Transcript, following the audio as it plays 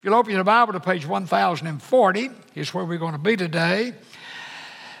If you'll open your Bible to page 1040, is where we're going to be today.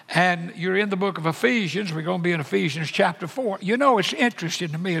 And you're in the book of Ephesians. We're going to be in Ephesians chapter 4. You know, it's interesting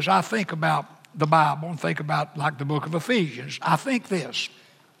to me as I think about the Bible and think about like the book of Ephesians. I think this.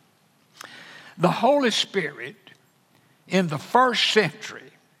 The Holy Spirit in the first century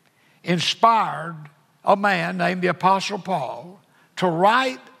inspired a man named the Apostle Paul to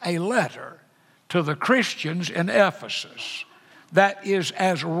write a letter to the Christians in Ephesus that is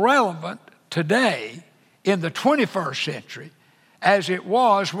as relevant today in the 21st century as it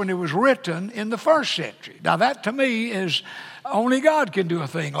was when it was written in the first century. Now that to me is, only God can do a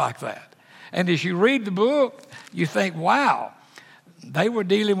thing like that. And as you read the book, you think, wow, they were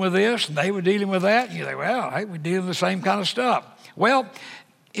dealing with this and they were dealing with that. And you think, well, hey, we're dealing with the same kind of stuff. Well,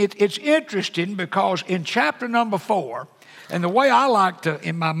 it's interesting because in chapter number 4, and the way I like to,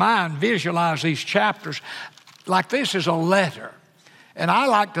 in my mind, visualize these chapters, like this is a letter. And I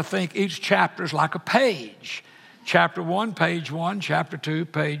like to think each chapter is like a page. Chapter 1, page 1, chapter 2,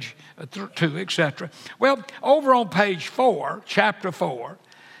 page 2, etc. Well, over on page 4, chapter 4,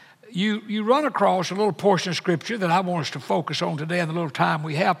 you run across a little portion of Scripture that I want us to focus on today in the little time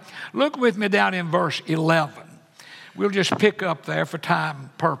we have. Look with me down in verse 11. We'll just pick up there for time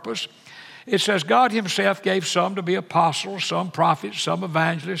purpose. It says, God himself gave some to be apostles, some prophets, some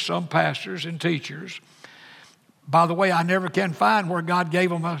evangelists, some pastors and teachers. By the way, I never can find where God gave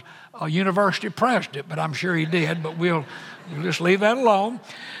them a university president, but I'm sure he did, but we'll just leave that alone.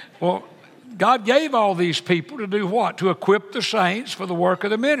 Well, God gave all these people to do what? To equip the saints for the work of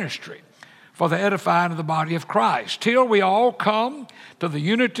the ministry, for the edifying of the body of Christ, till we all come to the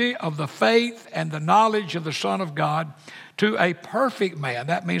unity of the faith and the knowledge of the Son of God, to a perfect man,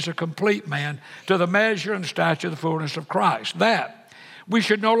 that means a complete man, to the measure and stature of the fullness of Christ, that we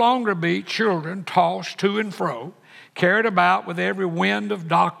should no longer be children tossed to and fro, carried about with every wind of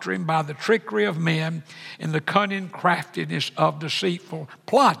doctrine by the trickery of men in the cunning craftiness of deceitful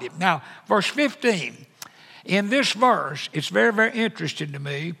plotting. Now, verse 15. In this verse, it's very, very interesting to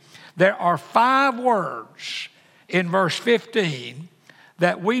me. There are 5 words in verse 15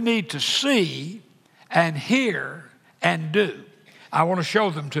 that we need to see and hear and do. I want to show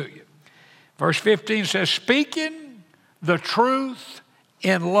them to you. Verse 15 says, speaking the truth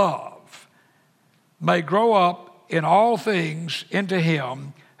in love may grow up in all things into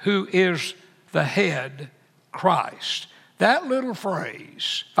him who is the head, Christ. That little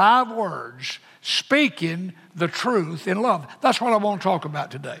phrase, 5 words, speaking the truth in love. That's what I want to talk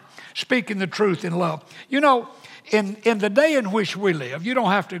about today. Speaking the truth in love. You know, in the day in which we live, you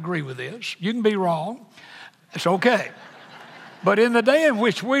don't have to agree with this. You can be wrong. It's okay. But in the day in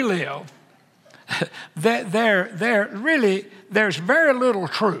which we live, there's very little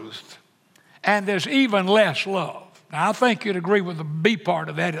truth, and there's even less love. Now, I think you'd agree with the B part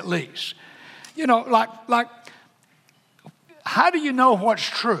of that at least. You know, like how do you know what's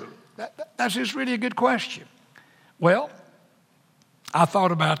true? That's just really a good question. Well, I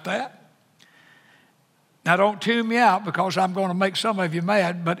thought about that. Now, don't tune me out because I'm going to make some of you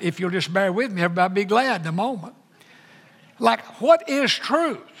mad, but if you'll just bear with me, everybody will be glad in a moment. Like, what is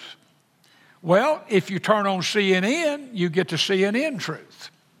truth? Well, if you turn on CNN, you get to CNN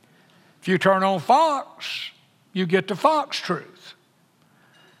truth. If you turn on Fox, you get to Fox truth.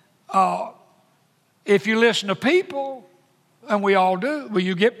 If you listen to people, and we all do, well,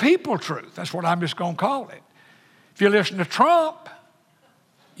 you get people truth. That's what I'm just going to call it. If you listen to Trump,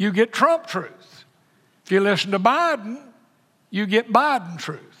 you get Trump truth. If you listen to Biden, you get Biden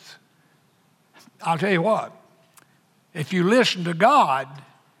truth. I'll tell you what, if you listen to God,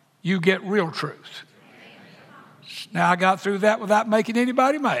 you get real truth. Now, I got through that without making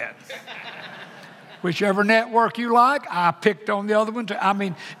anybody mad. Whichever network you like, I picked on the other one too. I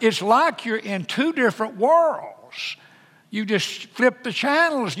mean, it's like you're in 2 different worlds. You just flip the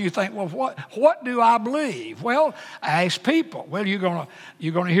channels and you think, well, what do I believe? Well, I ask people. Well, you're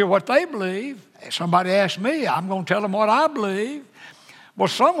gonna hear what they believe. If somebody asks me, I'm going to tell them what I believe. Well,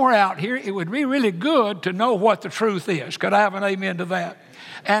 somewhere out here, it would be really good to know what the truth is. Could I have an amen to that?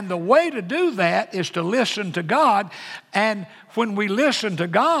 And the way to do that is to listen to God. And when we listen to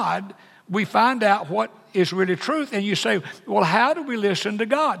God, we find out what is really truth. And you say, well, how do we listen to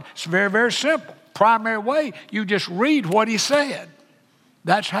God? It's very, very simple. Primary way, you just read what he said.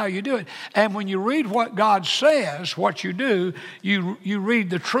 That's how you do it. And when you read what God says, what you do, you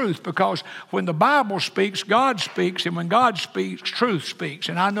read the truth, because when the Bible speaks, God speaks, and when God speaks, truth speaks.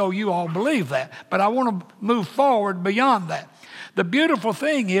 And I know you all believe that, but I want to move forward beyond that. The beautiful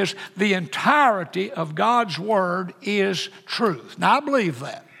thing is the entirety of God's Word is truth. Now, I believe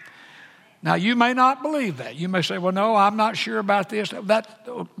that. Now, you may not believe that. You may say, well, no, I'm not sure about this.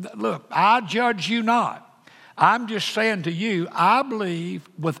 Look, I judge you not. I'm just saying to you, I believe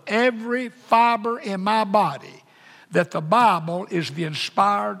with every fiber in my body that the Bible is the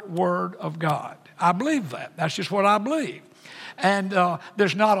inspired Word of God. I believe that. That's just what I believe. And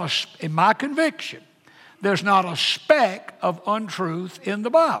there's not in my conviction, there's not a speck of untruth in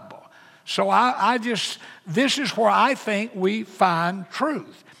the Bible. So this is where I think we find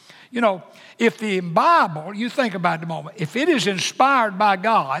truth. You know, if the Bible, you think about it a moment, if it is inspired by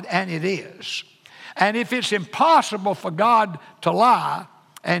God, and it is, and if it's impossible for God to lie,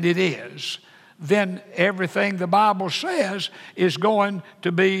 and it is, then everything the Bible says is going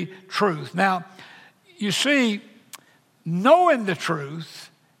to be truth. Now, you see, knowing the truth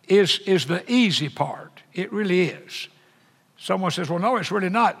is the easy part. It really is. Someone says, well, no, it's really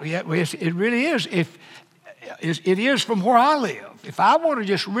not. It really is. It is from where I live. If I want to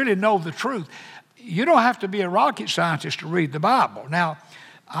just really know the truth, you don't have to be a rocket scientist to read the Bible. Now,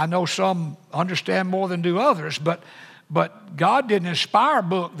 I know some understand more than do others, but God didn't inspire a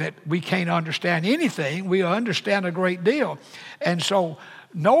book that we can't understand anything. We understand a great deal. And so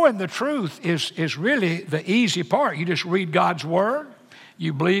knowing the truth is really the easy part. You just read God's Word.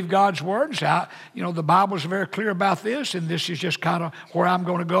 You believe God's Word. And say, the Bible's very clear about this, and this is just kind of where I'm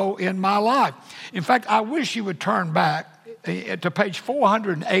going to go in my life. In fact, I wish you would turn back to page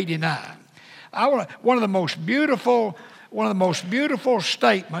 489. One of the most beautiful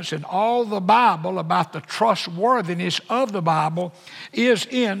statements in all the Bible about the trustworthiness of the Bible is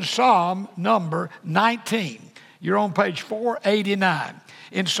in Psalm number 19. You're on page 489.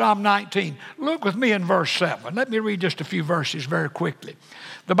 In Psalm 19. Look with me in verse 7. Let me read just a few verses very quickly.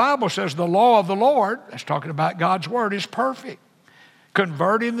 The Bible says, the law of the Lord, that's talking about God's Word, is perfect,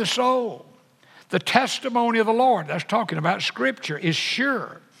 converting the soul. The testimony of the Lord, that's talking about Scripture, is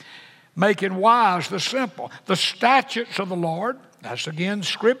sure, making wise the simple. The statutes of the Lord, that's again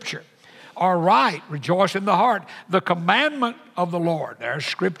Scripture, are right, rejoice in the heart. The commandment of the Lord, there's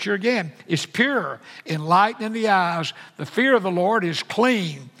Scripture again, is pure, enlightening the eyes. The fear of the Lord is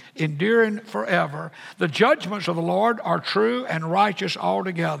clean, enduring forever. The judgments of the Lord are true and righteous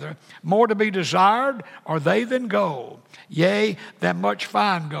altogether. More to be desired are they than gold, yea, than much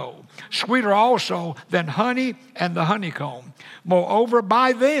fine gold. Sweeter also than honey and the honeycomb. Moreover,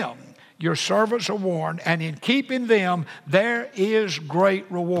 by them your servants are warned, and in keeping them there is great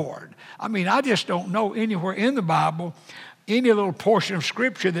reward. I mean, I just don't know anywhere in the Bible any little portion of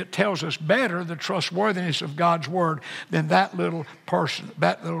Scripture that tells us better the trustworthiness of God's Word than that little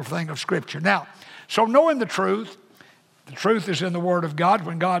thing of Scripture. Now, so knowing the truth is in the Word of God.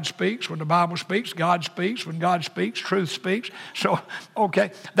 When God speaks, when the Bible speaks, God speaks. When God speaks, truth speaks. So,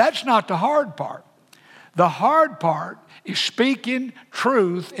 okay, that's not the hard part. The hard part is speaking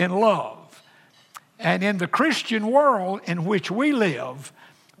truth in love. And in the Christian world in which we live,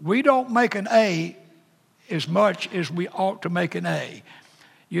 we don't make an A as much as we ought to make an A.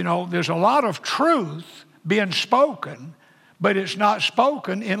 You know, there's a lot of truth being spoken, but it's not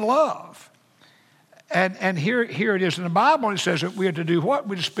spoken in love. And here it is in the Bible. It says that we are to do what?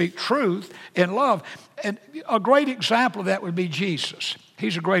 We're to speak truth in love. And a great example of that would be Jesus.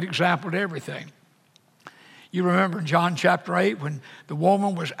 He's a great example to everything. You remember in John chapter 8 when the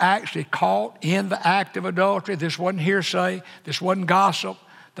woman was actually caught in the act of adultery. This wasn't hearsay. This wasn't gossip.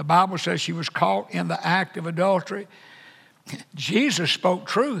 The Bible says she was caught in the act of adultery. Jesus spoke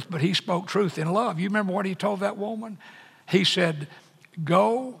truth, but he spoke truth in love. You remember what he told that woman? He said,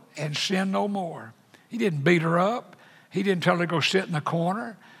 go and sin no more. He didn't beat her up. He didn't tell her to go sit in the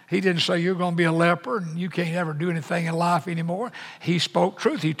corner. He didn't say you're going to be a leper and you can't ever do anything in life anymore. He spoke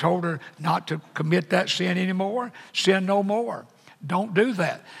truth. He told her not to commit that sin anymore. Sin no more. Don't do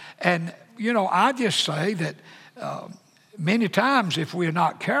that. And, you know, I just say that many times if we're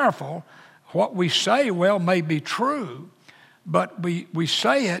not careful, what we say, well, may be true, but we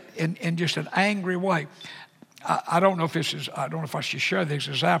say it in just an angry way. I don't know if I should share this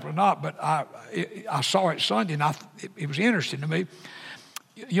example or not, but I saw it Sunday and it was interesting to me.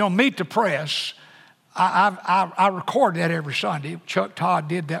 You know, Meet the Press, I record that every Sunday. Chuck Todd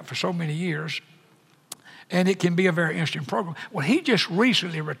did that for so many years, and it can be a very interesting program. Well, he just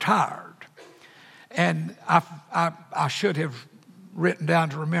recently retired, and I should have written down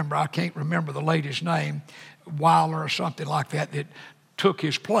to remember. I can't remember the lady's name, Weiler or something like that took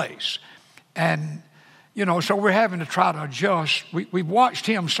his place. And, you know, so we're having to try to adjust. We've watched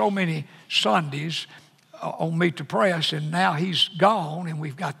him so many Sundays on Meet the Press, and now he's gone, and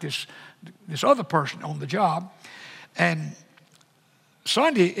we've got this other person on the job. And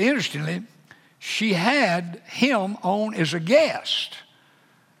Sunday, interestingly, she had him on as a guest.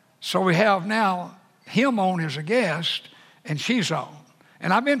 So we have now him on as a guest, and she's on.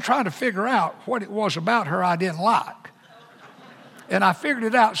 And I've been trying to figure out what it was about her I didn't like. And I figured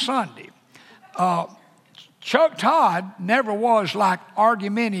it out Sunday. Chuck Todd never was like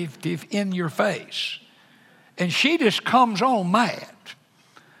argumentative in your face. And she just comes on mad.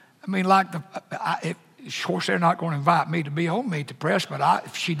 I mean, like, of course, they're not going to invite me to be on Meet the Press, but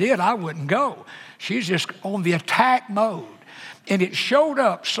if she did, I wouldn't go. She's just on the attack mode. And it showed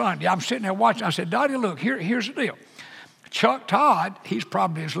up Sunday. I'm sitting there watching. I said, Dottie, look, here's the deal. Chuck Todd, he's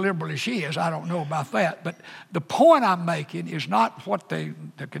probably as liberal as she is. I don't know about that. But the point I'm making is not what the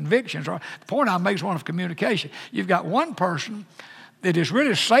convictions are. The point I'm making is one of communication. You've got one person that is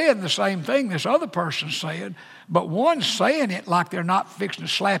really saying the same thing this other person's saying, but one's saying it like they're not fixing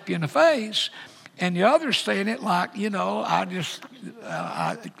to slap you in the face, and the other's saying it like, you're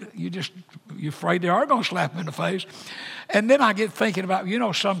afraid they are going to slap me in the face. And then I get thinking about,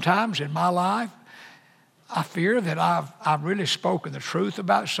 sometimes in my life, I fear that I've really spoken the truth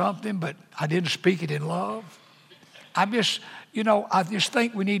about something, but I didn't speak it in love. I just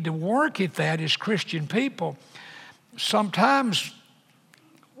think we need to work at that as Christian people. Sometimes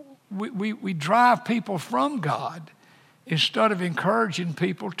we drive people from God instead of encouraging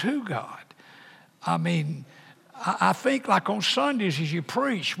people to God. I mean, I think like on Sundays as you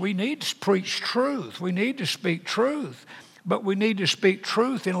preach, we need to preach truth. We need to speak truth. But we need to speak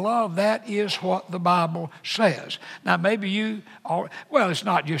truth in love. That is what the Bible says. Now, maybe it's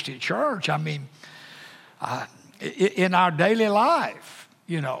not just at church. I mean, in our daily life,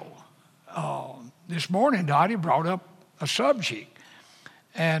 this morning, Dottie brought up a subject.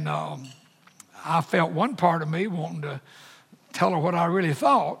 And I felt one part of me wanting to tell her what I really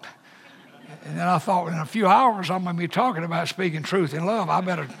thought. And then I thought, in a few hours, I'm going to be talking about speaking truth in love.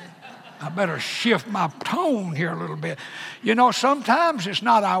 I better shift my tone here a little bit. Sometimes it's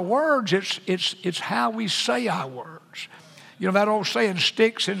not our words, it's how we say our words. That old saying,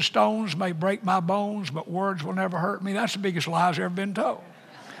 sticks and stones may break my bones, but words will never hurt me. That's the biggest lie I've ever been told.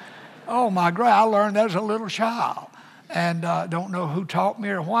 Oh, my God, I learned that as a little child. And don't know who taught me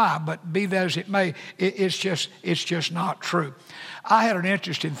or why, but be that as it may, it's just not true. I had an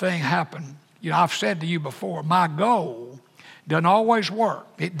interesting thing happen. I've said to you before, my goal doesn't always work.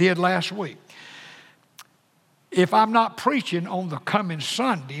 It did last week. If I'm not preaching on the coming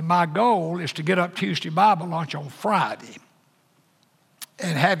Sunday, my goal is to get up Tuesday Bible lunch on Friday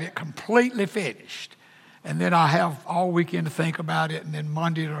and have it completely finished. And then I have all weekend to think about it, and then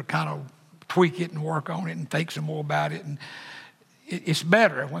Monday to kind of tweak it and work on it and think some more about it. And it's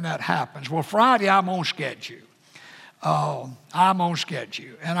better when that happens. Well, Friday I'm on schedule. And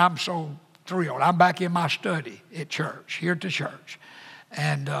I'm so thrilled. I'm back in my study at church, here at the church.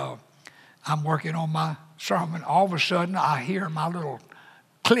 And I'm working on my sermon. All of a sudden, I hear my little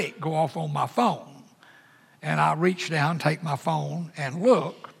click go off on my phone. And I reach down, take my phone, and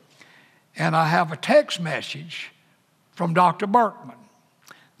look. And I have a text message from Dr. Berkman.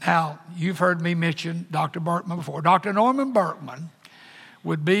 Now, you've heard me mention Dr. Berkman before. Dr. Norman Berkman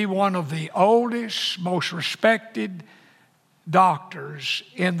would be one of the oldest, most respected doctors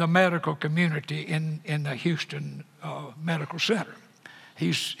in the medical community in the Houston Medical Center.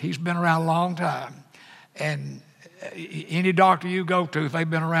 He's been around a long time. And any doctor you go to, if they've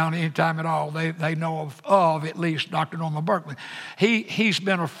been around any time at all, they know of at least Dr. Norman Berkman. He's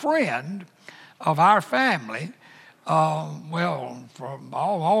been a friend of our family, for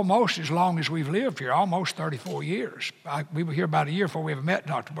almost as long as we've lived here, almost 34 years. We were here about a year before we ever met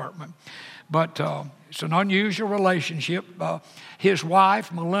Dr. Berkman. But it's an unusual relationship. His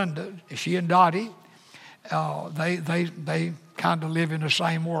wife, Melinda, she and Dottie, they kind of live in the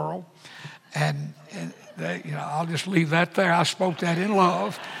same world. And I'll just leave that there. I spoke that in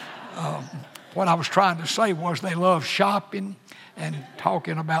love. What I was trying to say was they love shopping and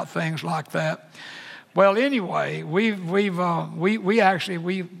talking about things like that. Well, anyway, we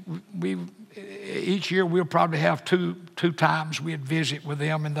each year we'll probably have two times we'd visit with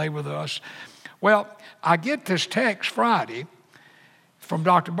them and they with us. Well, I get this text Friday from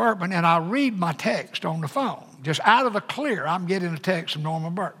Dr. Berkman, and I read my text on the phone. Just out of the clear, I'm getting a text from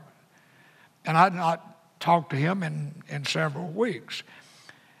Norman Berkman. And I'd not talked to him in several weeks.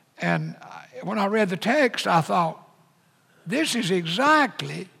 And when I read the text, I thought, this is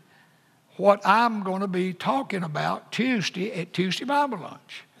exactly what I'm going to be talking about Tuesday at Tuesday Bible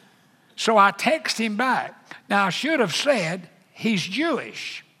lunch. So I text him back. Now, I should have said, he's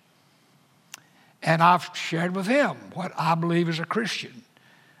Jewish. And I've shared with him what I believe as a Christian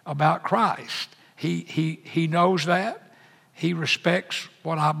about Christ. He knows that. He respects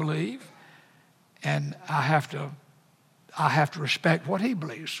what I believe. And I have I have to respect what he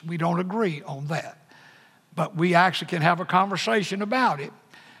believes. We don't agree on that. But we actually can have a conversation about it,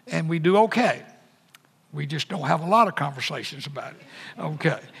 and we do okay. We just don't have a lot of conversations about it.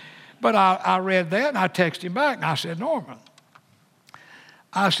 Okay. But I read that, and I texted him back, and I said, Norman,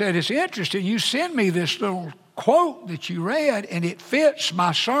 I said, it's interesting. You send me this little quote that you read, and it fits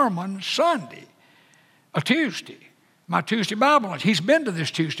my sermon Sunday, a Tuesday, my Tuesday Bible lunch. He's been to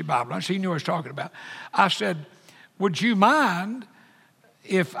this Tuesday Bible lunch. He knew what I was talking about. I said, would you mind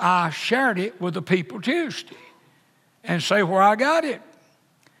if I shared it with the people Tuesday and say where I got it?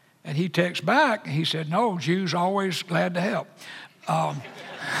 And he texts back, and he said, no, Jews always glad to help.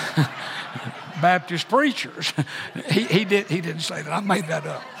 Baptist preachers. He didn't say that. I made that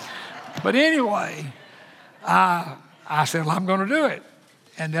up. But anyway, I said, well, I'm going to do it.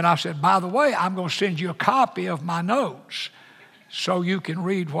 And then I said, by the way, I'm going to send you a copy of my notes so you can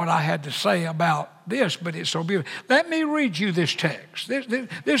read what I had to say about this, but it's so beautiful. Let me read you this text.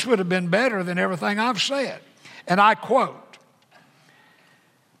 This would have been better than everything I've said. And I quote,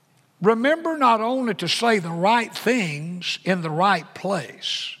 remember not only to say the right things in the right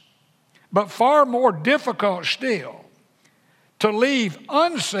place, but far more difficult still, to leave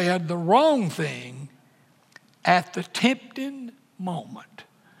unsaid the wrong thing at the tempting moment.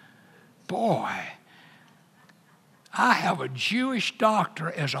 Boy, I have a Jewish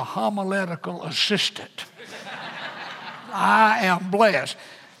doctor as a homiletical assistant. I am blessed.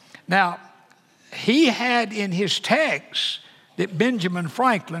 Now, he had in his text that Benjamin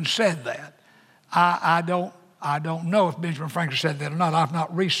Franklin said that. I don't know if Benjamin Franklin said that or not. I've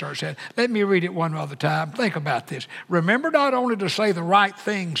not researched that. Let me read it one other time. Think about this. Remember not only to say the right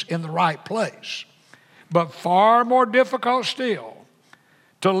things in the right place, but far more difficult still,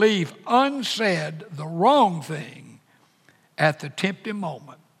 to leave unsaid the wrong thing at the tempting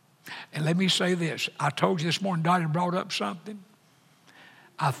moment. And let me say this. I told you this morning, Dottie brought up something.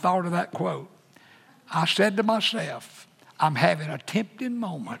 I thought of that quote. I said to myself, I'm having a tempting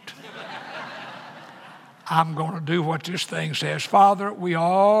moment. I'm going to do what this thing says. Father, we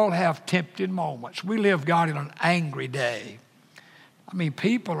all have tempting moments. We live, God, in an angry day. I mean,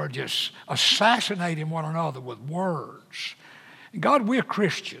 people are just assassinating one another with words. And God, we're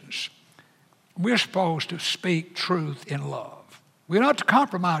Christians. We're supposed to speak truth in love. We're not to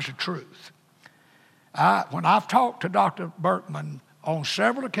compromise the truth. When I've talked to Dr. Berkman on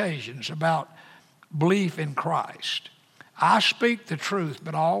several occasions about belief in Christ, I speak the truth,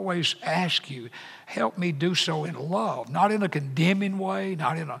 but I always ask you, help me do so in love, not in a condemning way,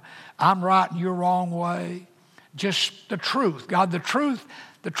 not in a I'm right and you're wrong way. Just the truth. God, the truth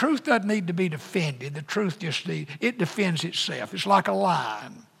doesn't need to be defended. The truth it defends itself. It's like a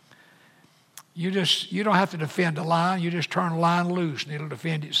lion. You don't have to defend a lion. You just turn a lion loose and it'll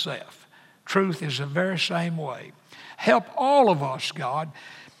defend itself. Truth is the very same way. Help all of us, God,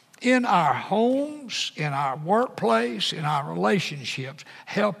 in our homes, in our workplace, in our relationships,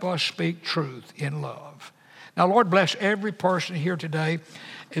 help us speak truth in love. Now, Lord, bless every person here today.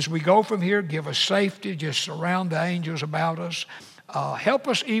 As we go from here, give us safety, just surround the angels about us. Help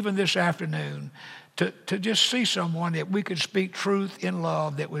us even this afternoon to just see someone that we could speak truth in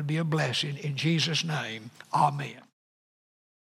love that would be a blessing. In Jesus' name, amen.